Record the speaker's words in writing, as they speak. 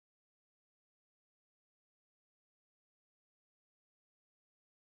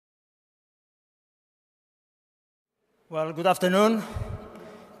Well, good afternoon.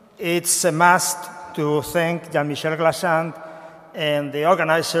 It's a must to thank Jean-Michel Glassant and the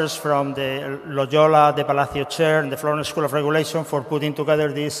organizers from the Loyola de Palacio Chair and the Florence School of Regulation for putting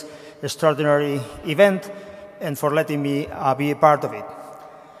together this extraordinary event and for letting me be a part of it.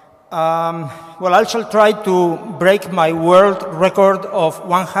 Well, I shall try to break my world record of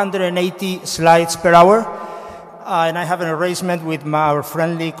 180 slides per hour, and I have an arrangement with my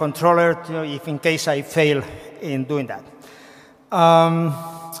friendly controller if in case I fail in doing that.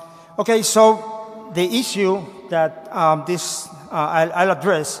 Okay, so the issue that I'll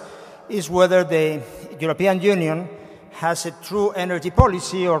address is whether the European Union has a true energy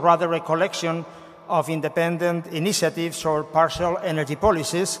policy, or rather a collection of independent initiatives or partial energy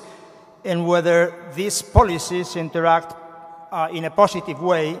policies, and whether these policies interact in a positive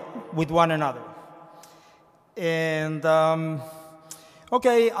way with one another. And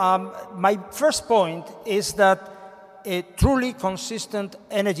my first point is that a truly consistent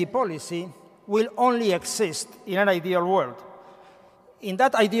energy policy will only exist in an ideal world. In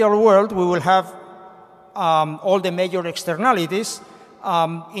that ideal world, we will have all the major externalities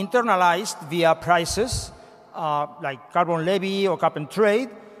internalized via prices, like carbon levy or cap and trade,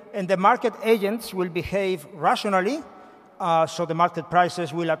 and the market agents will behave rationally, so the market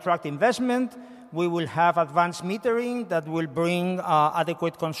prices will attract investment. We will have advanced metering that will bring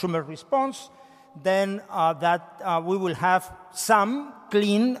adequate consumer response. Then we will have some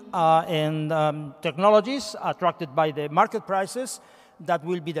clean technologies attracted by the market prices that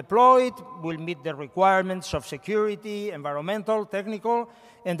will be deployed, will meet the requirements of security, environmental, technical,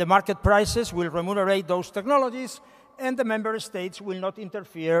 and the market prices will remunerate those technologies, and the member states will not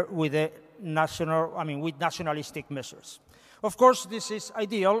interfere with with nationalistic measures. Of course, this is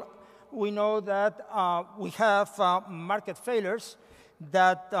ideal. We know that we have market failures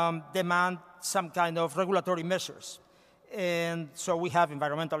that demand some kind of regulatory measures. And so we have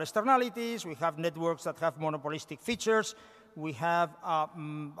environmental externalities, we have networks that have monopolistic features, we have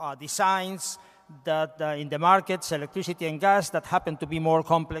designs that in the markets, electricity and gas, that happen to be more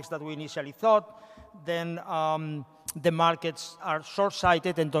complex than we initially thought. Then the markets are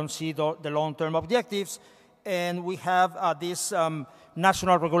short-sighted and don't see the long-term objectives. And we have these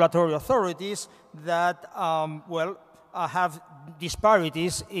national regulatory authorities that, have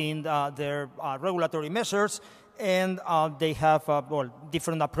disparities in their regulatory measures, and they have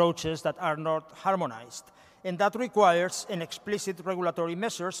different approaches that are not harmonized. And that requires an explicit regulatory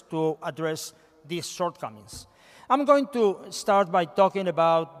measures to address these shortcomings. I'm going to start by talking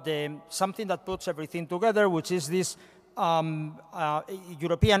about something that puts everything together, which is this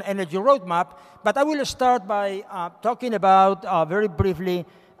European energy roadmap. But I will start by talking about, very briefly,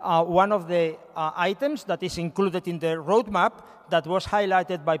 one of the items that is included in the roadmap that was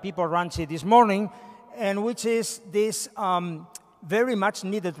highlighted by Pipo Ranci this morning, and which is this very much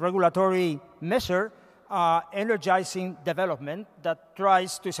needed regulatory measure, energizing development, that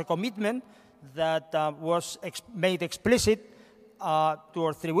tries to, is a commitment that was made explicit 2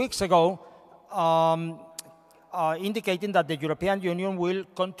 or 3 weeks ago, indicating that the European Union will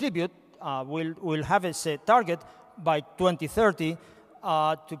contribute, will have as a target by 2030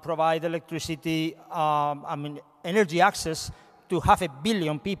 to provide electricity, energy access to 500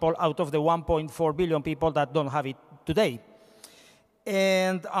 million people out of the 1.4 billion people that don't have it today.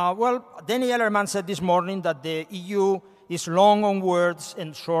 And, Danny Ellerman said this morning that the EU is long on words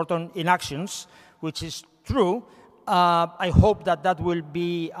and short on inactions, which is true. I hope that that will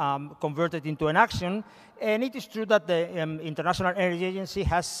be converted into an action. And it is true that the International Energy Agency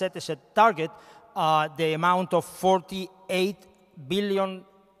has set as a target the amount of $48 billion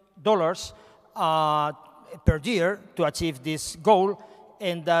per year to achieve this goal,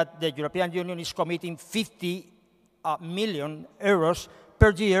 and that the European Union is committing 50 million euros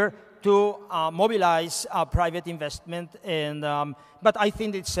per year to mobilize private investment. And, but I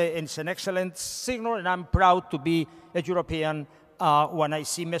think it's an excellent signal, and I'm proud to be a European when I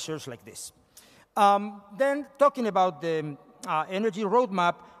see measures like this. Then talking about the energy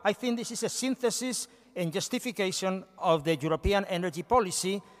roadmap, I think this is a synthesis and justification of the European energy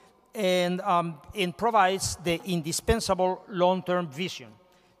policy, and it provides the indispensable long-term vision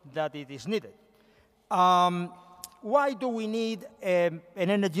that it is needed. Why do we need an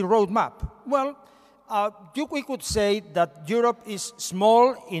energy roadmap? Well, we could say that Europe is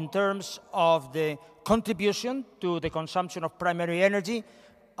small in terms of the contribution to the consumption of primary energy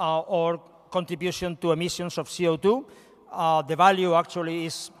or contribution to emissions of CO2. The value actually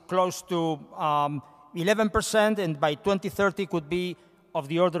is close to 11%, and by 2030 could be of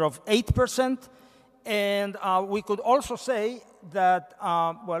the order of 8%. And we could also say that,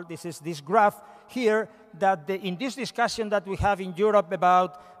 this is this graph here, that in this discussion that we have in Europe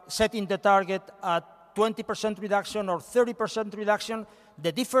about setting the target at 20% reduction or 30% reduction,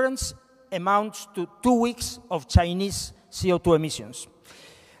 the difference amounts to 2 weeks of Chinese CO2 emissions.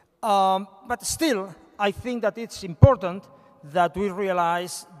 But still, I think that it's important that we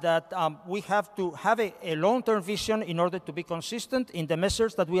realize that we have to have a long-term vision in order to be consistent in the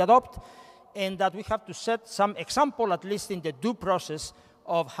measures that we adopt, and that we have to set some example, at least in the due process,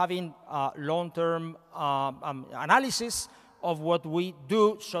 of having long-term analysis of what we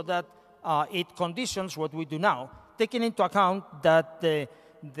do so that it conditions what we do now, taking into account that the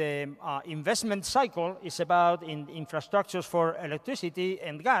investment cycle is about, in infrastructures for electricity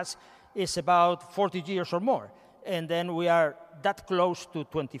and gas, is about 40 years or more. And then we are that close to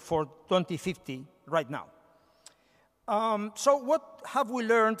 2050 right now. So what have we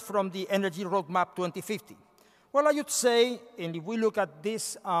learned from the Energy Roadmap 2050? Well, I would say, and if we look at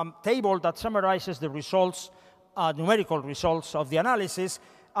this table that summarizes the results, numerical results of the analysis,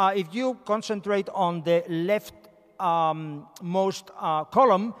 if you concentrate on the left most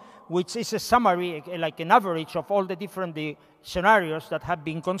column, which is a summary, like an average of all the different scenarios that have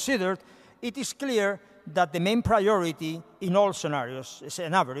been considered, it is clear that the main priority in all scenarios, as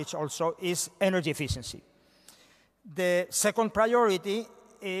an average also, is energy efficiency. The second priority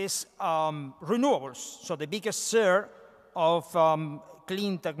is renewables. So the biggest share of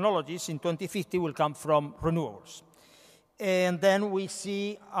clean technologies in 2050 will come from renewables. And then we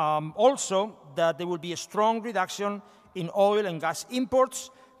see also that there will be a strong reduction in oil and gas imports.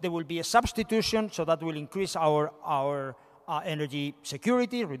 There will be a substitution, so that will increase our energy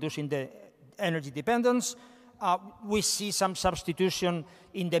security, reducing the energy dependence. We see some substitution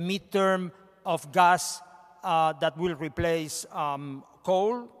in the midterm of gas that will replace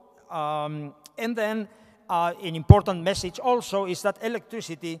coal. And then an important message also is that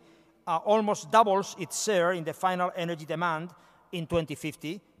electricity almost doubles its share in the final energy demand in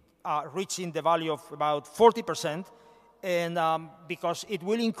 2050, reaching the value of about 40%, and because it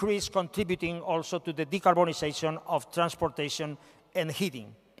will increase contributing also to the decarbonization of transportation and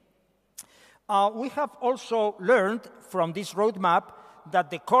heating. We have also learned from this roadmap that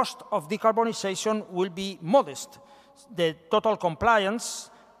the cost of decarbonization will be modest. The total compliance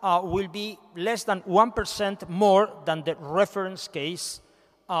will be less than 1% more than the reference case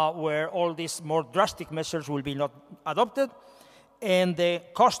where all these more drastic measures will be not adopted. And the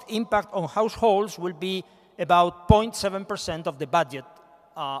cost impact on households will be about 0.7% of the budget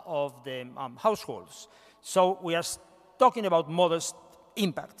of the households. So we are talking about modest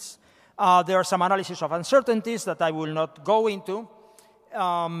impacts. There are some analysis of uncertainties that I will not go into,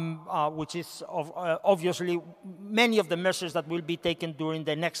 which is obviously many of the measures that will be taken during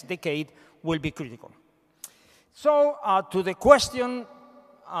the next decade will be critical. So to the question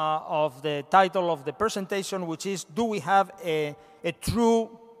of the title of the presentation, which is, do we have a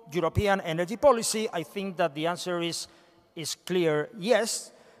true European energy policy? I think that the answer is clear,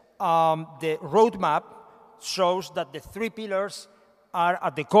 yes. The roadmap shows that the 3 pillars are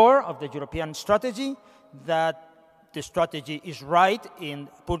at the core of the European strategy, that the strategy is right in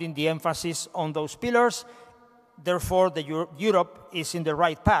putting the emphasis on those pillars. Therefore, Europe is in the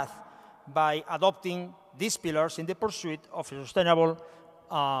right path by adopting these pillars in the pursuit of a sustainable,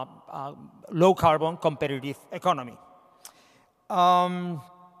 low-carbon, competitive economy.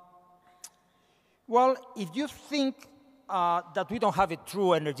 Well, if you think that we don't have a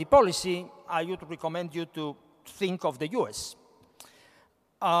true energy policy, I would recommend you to think of the US,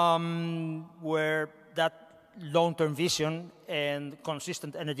 where that long-term vision and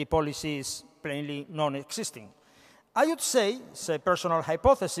consistent energy policy is plainly non-existing. I would say, it's a personal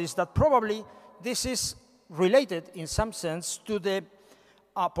hypothesis, that probably this is related in some sense to the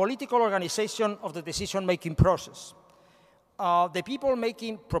political organization of the decision-making process. The people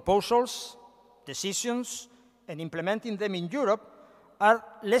making proposals, decisions, and implementing them in Europe are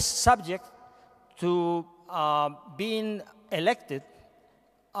less subject to being elected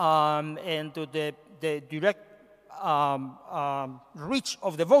and to the direct reach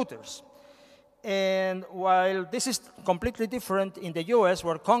of the voters. And while this is completely different in the US,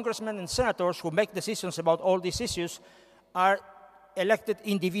 where congressmen and senators who make decisions about all these issues are elected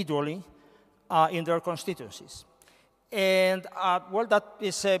individually in their constituencies. And well, that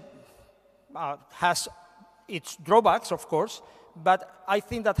is has its drawbacks, of course, but I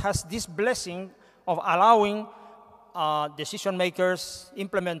think that has this blessing of allowing decision makers,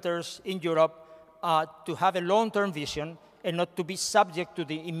 implementers in Europe to have a long-term vision and not to be subject to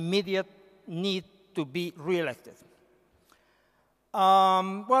the immediate need to be re-elected.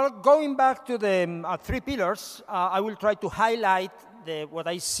 Well, going back to the 3 pillars, I will try to highlight what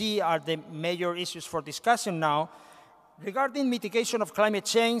I see are the major issues for discussion now. Regarding mitigation of climate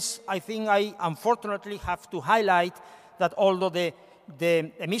change, I think I unfortunately have to highlight that although the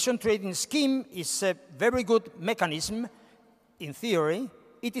emission trading scheme is a very good mechanism, in theory,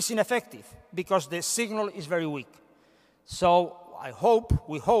 it is ineffective because the signal is very weak. So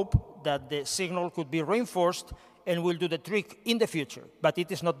we hope that the signal could be reinforced and will do the trick in the future, but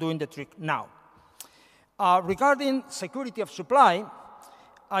it is not doing the trick now. Regarding security of supply,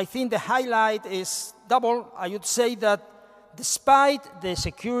 I think the highlight is double. I would say that despite the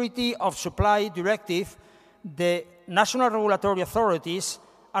security of supply directive, the national regulatory authorities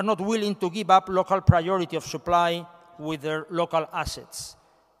are not willing to give up local priority of supply with their local assets,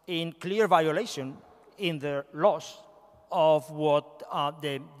 in clear violation in their laws of what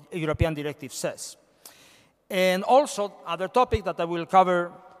the European directive says. And also, other topic that I will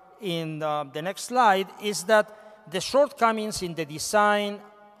cover in the next slide is that the shortcomings in the design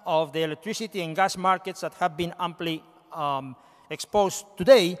of the electricity and gas markets that have been amply exposed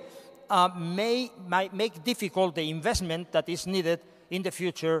today might make difficult the investment that is needed in the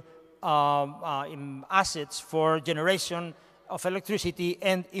future in assets for generation of electricity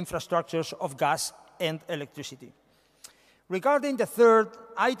and infrastructures of gas and electricity. Regarding the third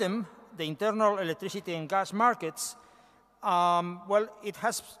item, the internal electricity and gas markets, well, it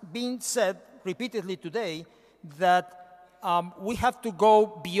has been said repeatedly today that we have to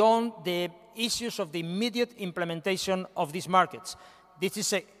go beyond the issues of the immediate implementation of these markets. This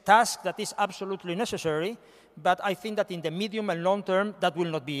is a task that is absolutely necessary, but I think that in the medium and long term, that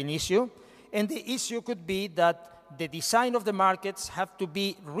will not be an issue. And the issue could be that the design of the markets have to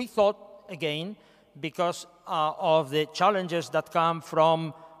be rethought again because of the challenges that come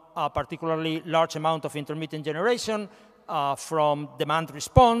from particularly large amount of intermittent generation, from demand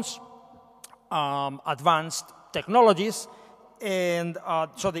response, advanced technologies, and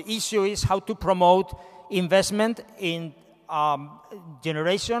so the issue is how to promote investment in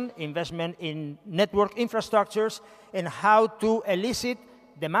generation, investment in network infrastructures, and how to elicit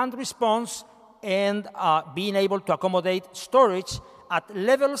demand response and being able to accommodate storage at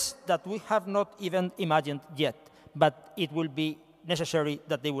levels that we have not even imagined yet, but it will be necessary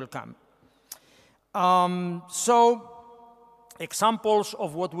that they will come. So examples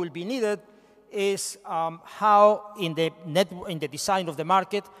of what will be needed is how in the design of the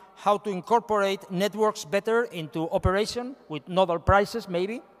market, how to incorporate networks better into operation with nodal prices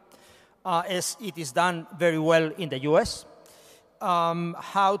maybe, as it is done very well in the US.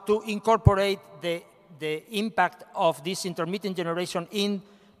 How to incorporate the impact of this intermittent generation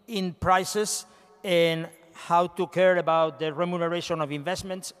in prices, and how to care about the remuneration of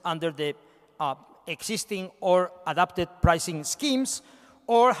investments under the existing or adapted pricing schemes,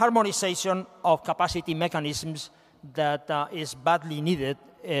 or harmonization of capacity mechanisms that is badly needed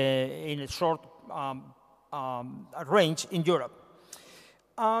in a short range in Europe.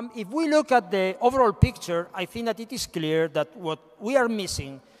 If we look at the overall picture, I think that it is clear that what we are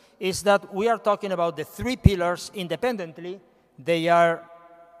missing is that we are talking about the three pillars independently. They are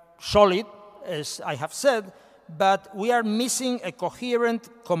solid, as I have said, but we are missing a coherent,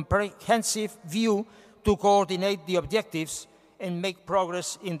 comprehensive view to coordinate the objectives and make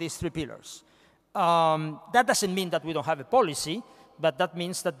progress in these three pillars. That doesn't mean that we don't have a policy, but that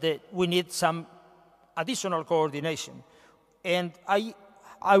means that we need some additional coordination. And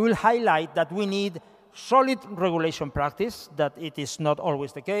I will highlight that we need solid regulation practice, that it is not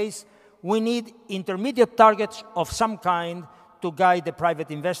always the case. We need intermediate targets of some kind to guide the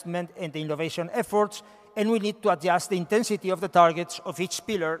private investment and the innovation efforts, and we need to adjust the intensity of the targets of each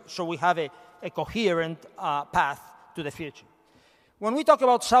pillar so we have a coherent path to the future. When we talk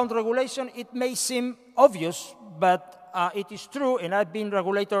about sound regulation, it may seem obvious, but it is true, and I've been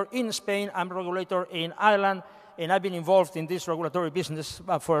regulator in Spain, I'm a regulator in Ireland, and I've been involved in this regulatory business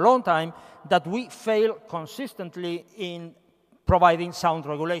for a long time, that we fail consistently in providing sound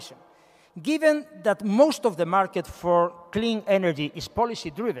regulation. Given that most of the market for clean energy is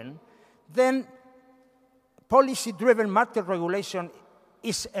policy-driven, then policy-driven market regulation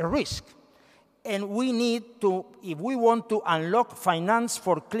is a risk. And we need to, if we want to unlock finance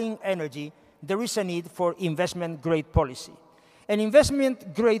for clean energy, there is a need for investment-grade policy. And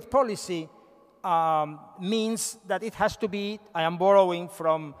investment-grade policy means that it has to be, I am borrowing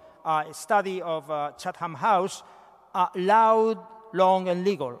from a study of Chatham House, loud, long, and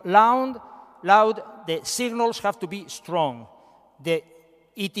legal. Loud, the signals have to be strong. The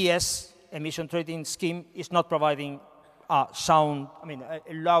ETS, emission trading scheme, is not providing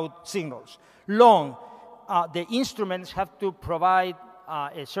loud signals. Long, the instruments have to provide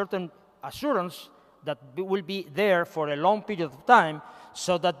a certain assurance that will be there for a long period of time,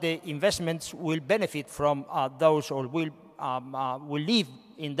 so that the investments will benefit from those, or will live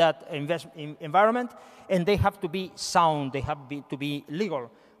in that environment, and they have to be sound, they have to be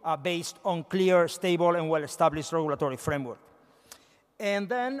legal, based on clear, stable, and well-established regulatory framework. And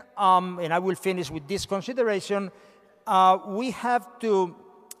then, and I will finish with this consideration, we have to,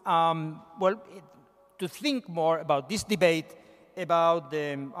 to think more about this debate about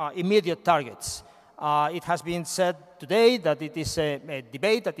the immediate targets. It has been said today that it is a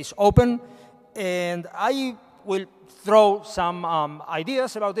debate that is open, and I will throw some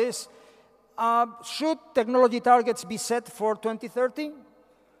ideas about this. Should technology targets be set for 2030?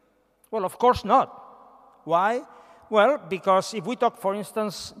 Well, of course not. Why? Well, because if we talk, for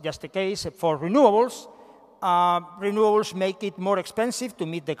instance, just a case for renewables, renewables make it more expensive to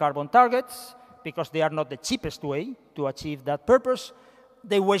meet the carbon targets because they are not the cheapest way to achieve that purpose.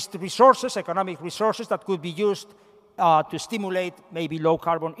 They waste resources, economic resources that could be used to stimulate maybe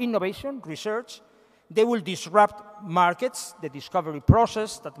low-carbon innovation, research. They will disrupt markets, the discovery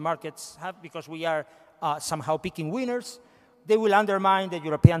process that markets have, because we are somehow picking winners. They will undermine the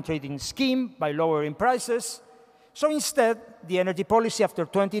European trading scheme by lowering prices. So instead, the energy policy after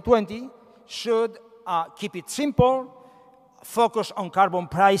 2020 should keep it simple, focus on carbon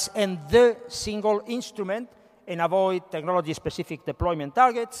price and the single instrument, and avoid technology-specific deployment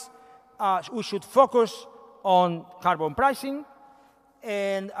targets. We should focus on carbon pricing,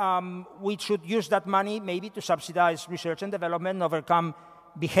 and we should use that money maybe to subsidize research and development and overcome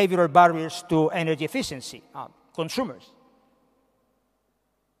behavioral barriers to energy efficiency, consumers.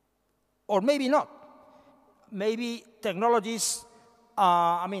 Or maybe not. Maybe technologies,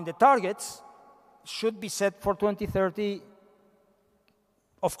 the targets should be set for 2030.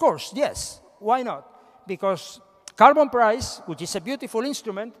 Of course, yes. Why not? Because carbon price, which is a beautiful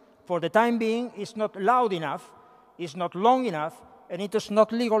instrument, for the time being is not loud enough, is not long enough, and it is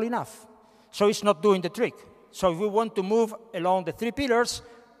not legal enough. So it's not doing the trick. So if we want to move along the three pillars,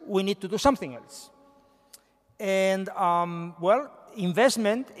 we need to do something else. And,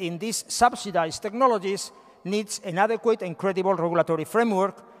 investment in these subsidized technologies needs an adequate and credible regulatory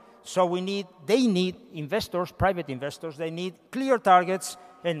framework. So they need investors, private investors, they need clear targets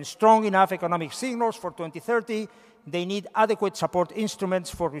and strong enough economic signals for 2030. They need adequate support instruments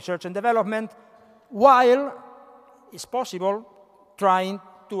for research and development, while, it's possible, trying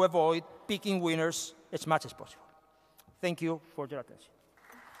to avoid picking winners as much as possible. Thank you for your attention.